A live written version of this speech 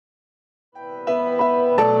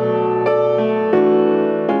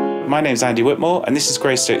My name's Andy Whitmore and this is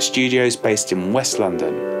Greystoke Studios based in West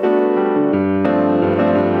London.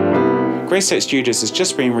 Greystoke Studios has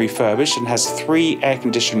just been refurbished and has 3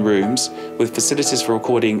 air-conditioned rooms with facilities for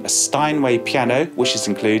recording a Steinway piano, which is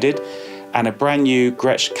included, and a brand new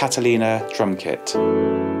Gretsch Catalina drum kit.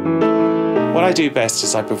 What I do best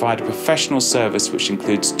is I provide a professional service which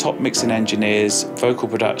includes top mixing engineers, vocal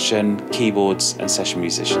production, keyboards and session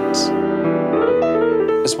musicians.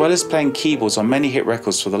 As well as playing keyboards on many hit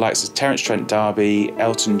records for the likes of Terence Trent D'Arby,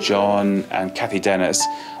 Elton John and Kathy Dennis,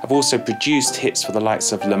 I've also produced hits for the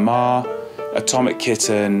likes of Lamar, Atomic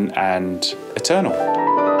Kitten and Eternal.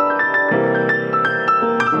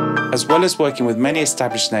 As well as working with many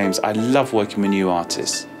established names, I love working with new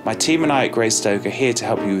artists. My team and I at Greystoke are here to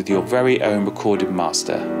help you with your very own recorded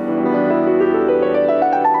master.